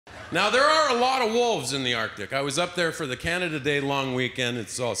Now, there are a lot of wolves in the Arctic. I was up there for the Canada Day long weekend.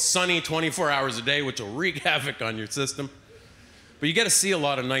 It's all sunny 24 hours a day, which will wreak havoc on your system. But you get to see a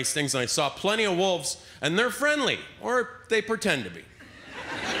lot of nice things, and I saw plenty of wolves, and they're friendly, or they pretend to be.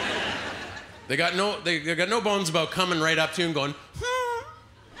 They got no bones about coming right up to you and going, hmm.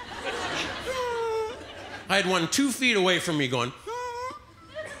 I had one 2 feet away from me going,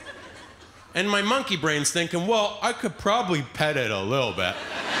 hmm. And my monkey brain's thinking, well, I could probably pet it a little bit.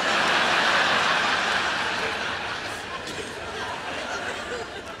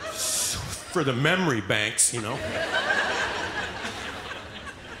 For the memory banks, you know.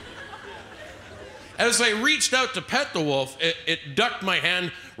 As I reached out to pet the wolf, it ducked my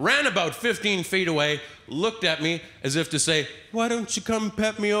hand, ran about 15 feet away, looked at me as if to say, why don't you come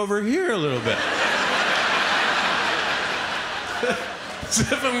pet me over here a little bit? As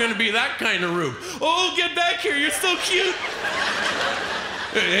if I'm gonna be that kind of rube. Oh, get back here, you're so cute.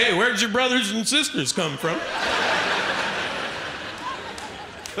 Hey, where'd your brothers and sisters come from?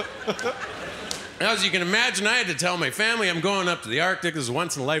 Now, as you can imagine, I had to tell my family I'm going up to the Arctic. This is a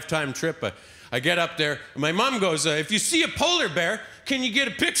once-in-a-lifetime trip. I get up there, and my mom goes, if you see a polar bear, can you get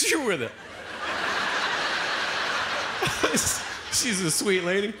a picture with it? She's a sweet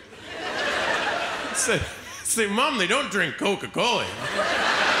lady. Say, Mom, they don't drink Coca-Cola.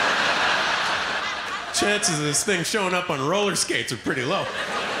 Chances of this thing showing up on rollerskates are pretty low.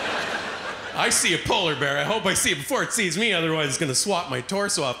 I see a polar bear. I hope I see it before it sees me, otherwise it's gonna swap my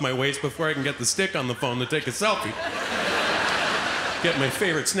torso off my waist before I can get the stick on the phone to take a selfie. Get my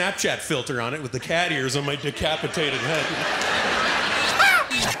favorite Snapchat filter on it with the cat ears on my decapitated head.